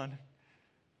He's done,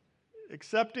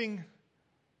 accepting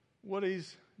what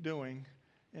He's doing,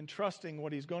 and trusting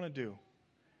what He's going to do,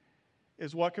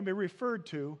 is what can be referred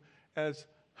to as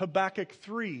Habakkuk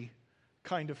 3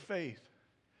 kind of faith.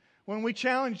 When we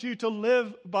challenge you to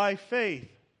live by faith,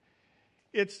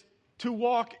 it's to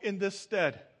walk in this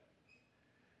stead.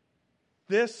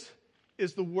 This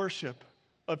is the worship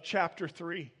of chapter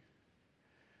 3.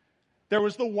 There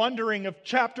was the wondering of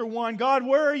chapter 1. God,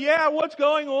 where are you at? What's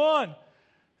going on?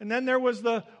 And then there was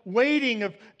the waiting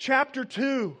of chapter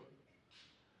 2.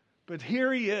 But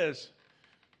here he is,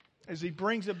 as he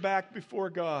brings it back before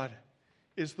God,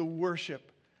 is the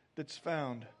worship that's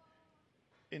found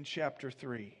in chapter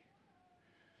 3.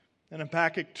 In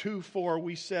Habakkuk 2:4,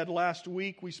 we said last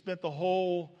week, we spent the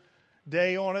whole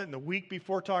day on it, and the week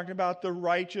before talking about the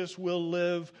righteous will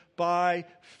live by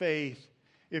faith.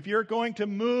 If you're going to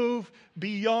move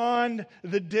beyond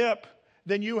the dip,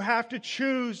 then you have to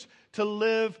choose to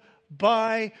live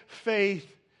by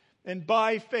faith. And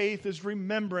by faith is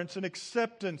remembrance and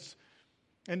acceptance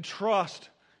and trust.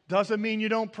 Doesn't mean you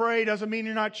don't pray. Doesn't mean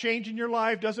you're not changing your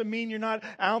life. Doesn't mean you're not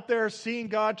out there seeing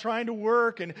God trying to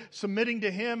work and submitting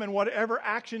to Him and whatever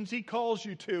actions He calls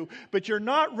you to. But you're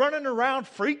not running around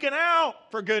freaking out,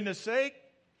 for goodness sake.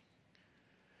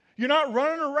 You're not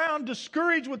running around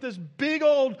discouraged with this big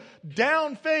old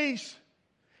down face.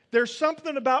 There's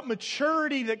something about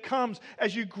maturity that comes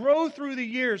as you grow through the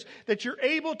years, that you're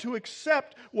able to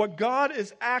accept what God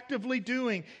is actively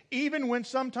doing, even when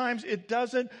sometimes it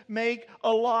doesn't make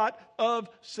a lot of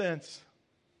sense.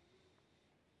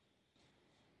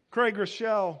 Craig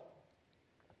Rochelle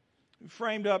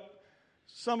framed up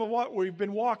some of what we've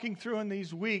been walking through in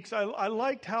these weeks. I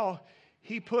liked how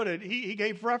he put it. He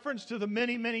gave reference to the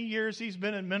many, many years he's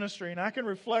been in ministry. And I can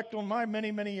reflect on my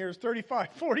many, many years, 35,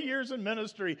 40 years in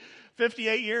ministry,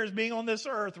 58 years being on this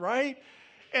earth, right?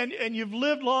 And you've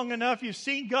lived long enough. You've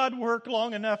seen God work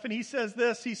long enough. And he says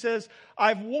this. He says,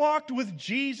 I've walked with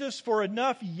Jesus for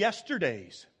enough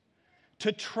yesterdays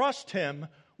to trust Him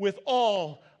with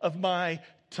all of my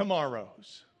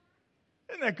tomorrows.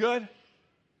 Isn't that good?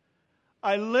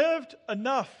 I lived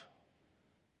enough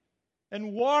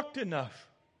and walked enough,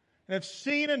 and have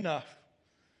seen enough,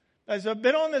 as I've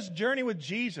been on this journey with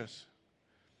Jesus,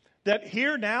 that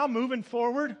here now, moving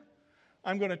forward,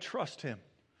 I'm going to trust Him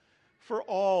for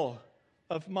all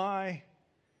of my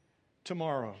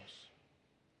tomorrows.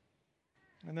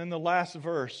 And then the last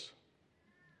verse.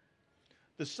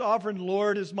 The sovereign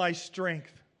Lord is my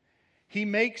strength. He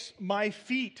makes my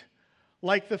feet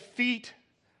like the feet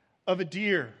of a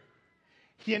deer.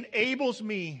 He enables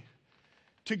me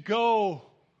to go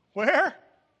where?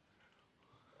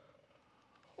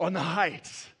 On the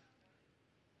heights.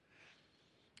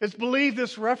 It's believed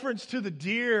this reference to the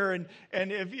deer, and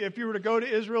if you were to go to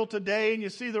Israel today and you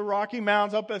see the Rocky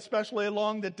Mountains up, especially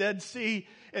along the Dead Sea,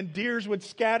 and deers would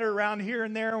scatter around here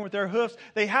and there with their hoofs,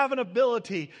 they have an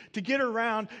ability to get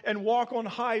around and walk on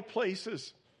high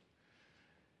places.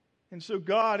 And so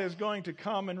God is going to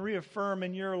come and reaffirm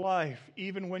in your life,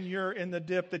 even when you're in the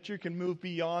dip, that you can move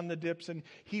beyond the dips, and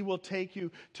He will take you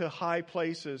to high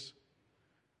places.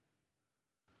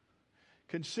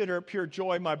 Consider it pure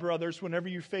joy, my brothers, whenever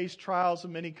you face trials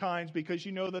of many kinds, because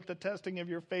you know that the testing of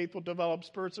your faith will develop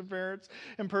perseverance,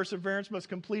 and perseverance must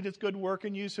complete its good work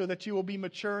in you, so that you will be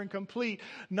mature and complete,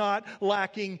 not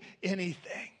lacking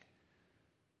anything.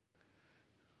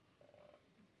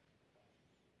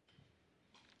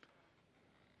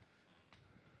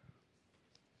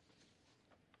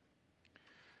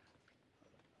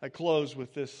 I close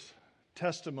with this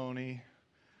testimony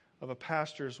of a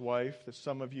pastor's wife that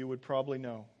some of you would probably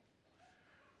know.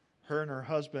 Her and her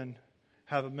husband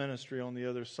have a ministry on the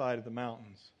other side of the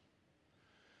mountains.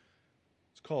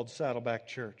 It's called Saddleback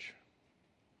Church.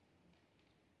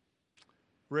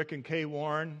 Rick and Kay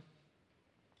Warren,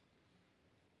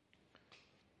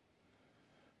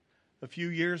 a few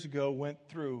years ago, went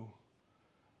through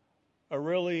a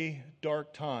really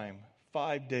dark time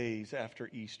 5 days after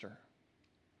Easter.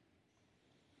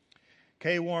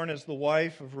 Kay Warren is the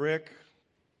wife of Rick,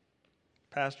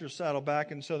 pastor of Saddleback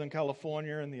in Southern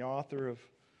California, and the author of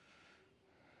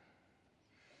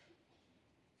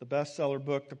the bestseller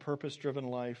book, The Purpose-Driven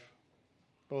Life,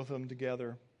 both of them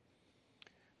together.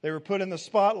 They were put in the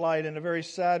spotlight in a very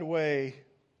sad way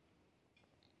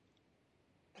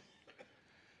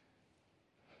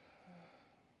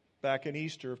back in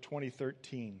Easter of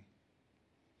 2013,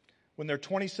 when their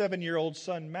 27-year-old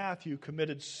son Matthew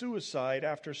committed suicide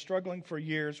after struggling for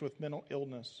years with mental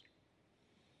illness.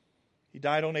 He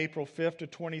died on April 5th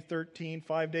of 2013,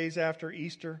 5 days after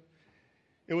Easter.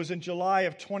 It was in July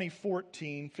of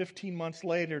 2014, 15 months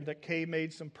later, that Kay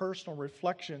made some personal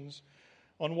reflections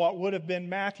on what would have been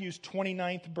Matthew's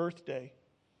 29th birthday.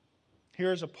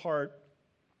 Here's a part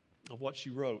of what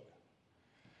she wrote.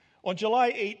 On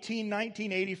July 18,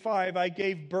 1985, I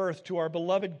gave birth to our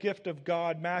beloved gift of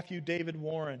God, Matthew David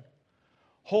Warren.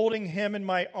 Holding him in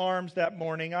my arms that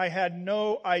morning, I had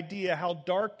no idea how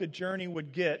dark the journey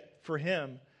would get for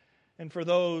him and for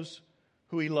those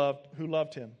who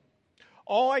loved him.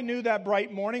 All I knew that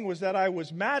bright morning was that I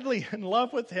was madly in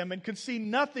love with him and could see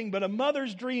nothing but a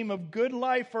mother's dream of good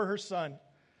life for her son.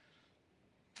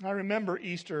 I remember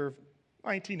Easter of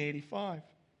 1985.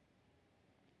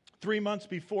 3 months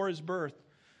before his birth,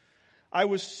 I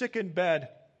was sick in bed,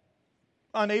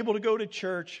 unable to go to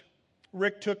church.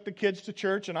 Rick took the kids to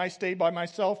church, and I stayed by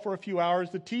myself for a few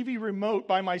hours, the TV remote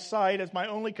by my side as my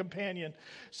only companion.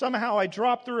 Somehow I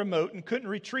dropped the remote and couldn't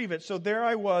retrieve it, so there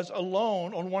I was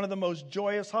alone on one of the most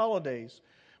joyous holidays,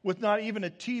 with not even a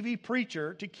TV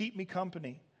preacher to keep me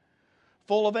company,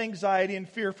 full of anxiety and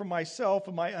fear for myself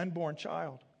and my unborn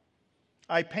child.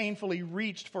 I painfully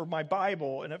reached for my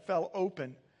Bible, and it fell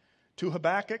open to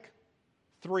Habakkuk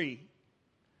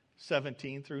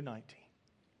 3:17 through 19.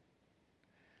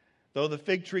 Though the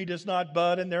fig tree does not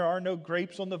bud and there are no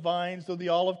grapes on the vines, though the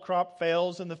olive crop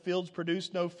fails and the fields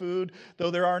produce no food,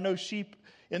 though there are no sheep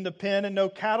in the pen and no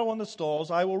cattle in the stalls,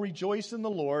 I will rejoice in the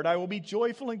Lord. I will be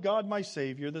joyful in God my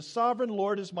Savior. The sovereign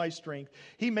Lord is my strength.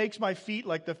 He makes my feet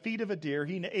like the feet of a deer.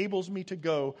 He enables me to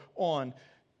go on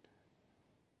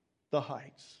the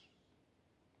heights.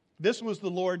 This was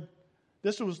the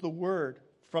word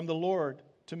from the Lord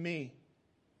to me.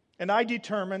 And I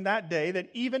determined that day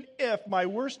that even if my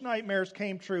worst nightmares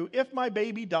came true, if my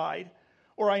baby died,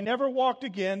 or I never walked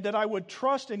again, that I would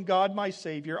trust in God my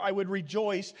Savior. I would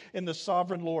rejoice in the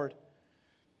sovereign Lord.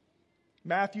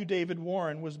 Matthew David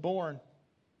Warren was born,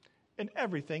 and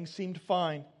everything seemed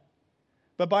fine.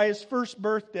 But by his first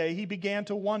birthday, we began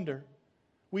to wonder.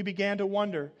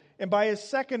 And by his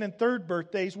second and third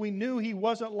birthdays, we knew he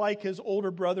wasn't like his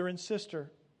older brother and sister.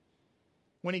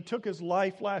 When he took his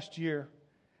life last year,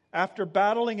 after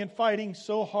battling and fighting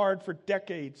so hard for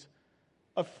decades,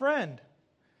 a friend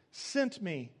sent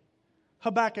me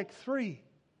Habakkuk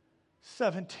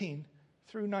 3:17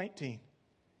 through 19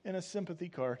 in a sympathy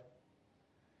card.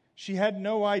 She had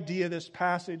no idea this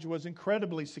passage was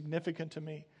incredibly significant to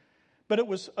me, but it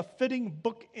was a fitting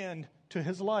bookend to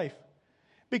his life.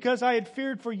 Because I had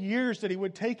feared for years that he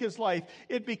would take his life,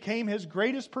 it became his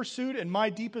greatest pursuit and my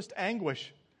deepest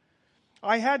anguish.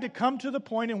 I had to come to the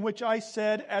point in which I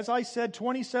said, as I said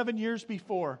 27 years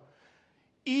before,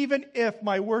 even if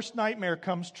my worst nightmare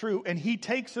comes true and he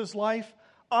takes his life,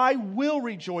 I will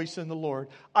rejoice in the Lord.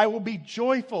 I will be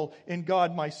joyful in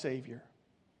God my Savior.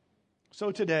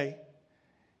 So today,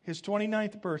 his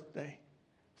 29th birthday,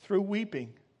 through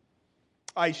weeping,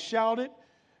 I shouted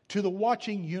to the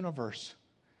watching universe,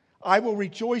 I will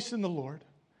rejoice in the Lord.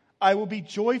 I will be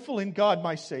joyful in God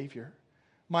my Savior.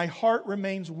 My heart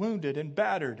remains wounded and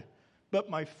battered, but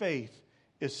my faith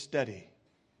is steady.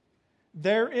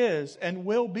 There is and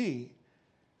will be,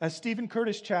 as Stephen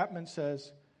Curtis Chapman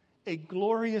says, a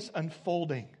glorious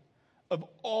unfolding of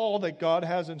all that God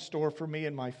has in store for me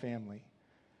and my family.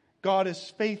 God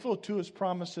is faithful to His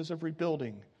promises of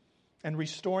rebuilding and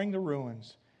restoring the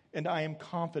ruins, and I am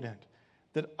confident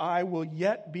that I will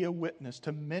yet be a witness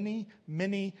to many,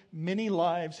 many, many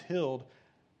lives healed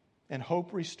and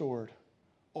hope restored,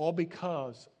 all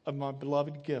because of my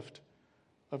beloved gift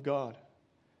of God,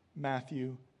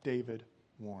 Matthew David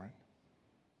Warren.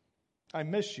 I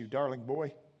miss you, darling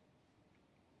boy.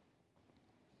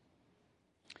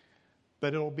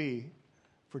 But it'll be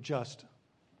for just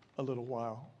a little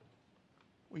while.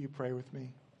 Will you pray with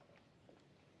me?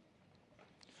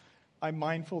 I'm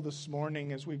mindful this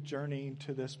morning as we've journeyed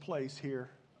to this place here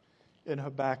in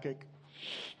Habakkuk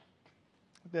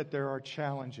that there are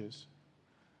challenges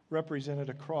represented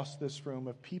across this room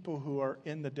of people who are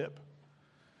in the dip,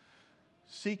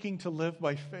 seeking to live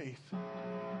by faith.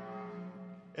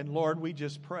 And Lord, we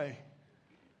just pray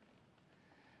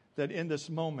that in this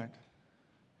moment,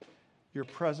 your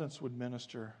presence would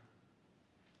minister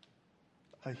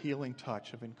a healing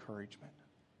touch of encouragement.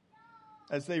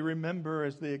 as they remember,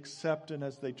 as they accept, and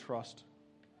as they trust.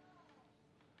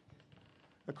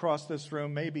 Across this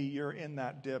room, maybe you're in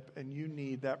that dip and you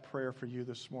need that prayer for you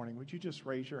this morning. Would you just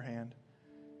raise your hand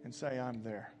and say, I'm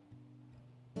there?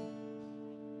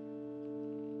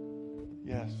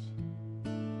 Yes.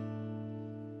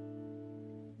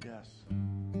 Yes.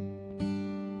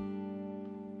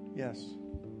 Yes.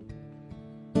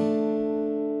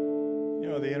 You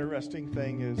know, the interesting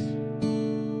thing is,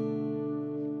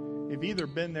 you've either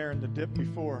been there in the dip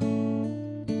before,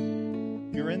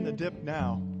 you're in the dip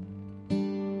now,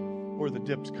 or the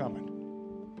dip's coming.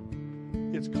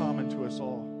 It's common to us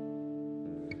all.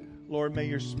 Lord, may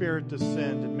your Spirit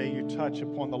descend and may you touch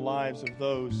upon the lives of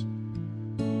those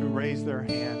who raise their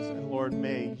hands. And Lord,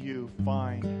 may you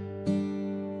find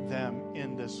them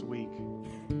in this week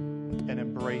and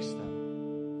embrace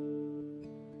them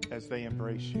as they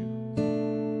embrace you.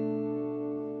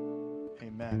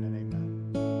 Amen and amen.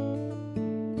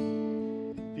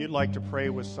 If you'd like to pray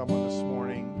with someone this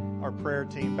morning, our prayer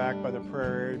team back by the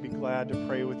prayer area would be glad to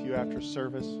pray with you after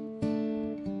service.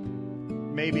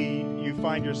 Maybe you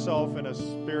find yourself in a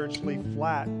spiritually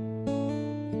flat,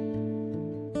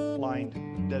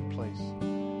 blind, dead place.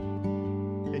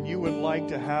 And you would like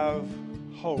to have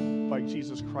hope by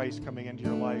Jesus Christ coming into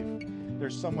your life.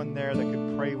 There's someone there that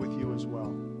could pray with you as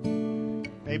well.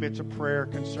 Maybe it's a prayer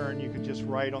concern you could just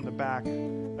write on the back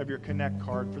of your Connect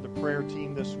card for the prayer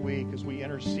team this week as we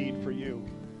intercede for you.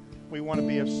 We want to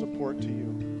be of support to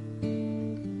you.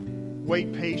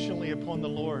 Wait patiently upon the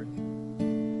Lord.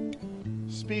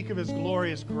 Speak of His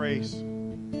glorious grace.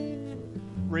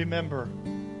 Remember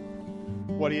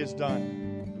what He has done.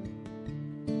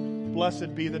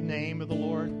 Blessed be the name of the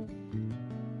Lord.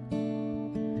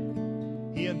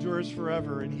 He endures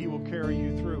forever, and He will carry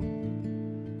you through,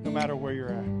 no matter where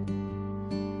you're at.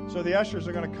 So the ushers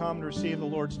are going to come to receive the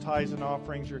Lord's tithes and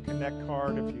offerings, your Connect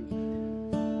card. If you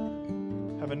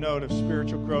have a note of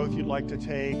spiritual growth you'd like to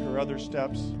take or other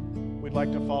steps, we'd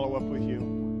like to follow up with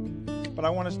you. But I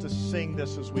want us to sing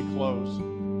this as we close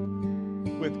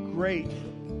with great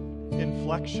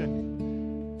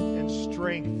inflection and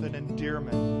strength and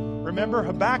endearment. Remember,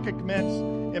 Habakkuk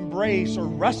meant embrace or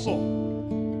wrestle.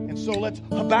 And so let's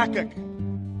Habakkuk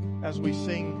as we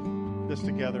sing this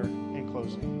together in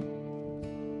closing.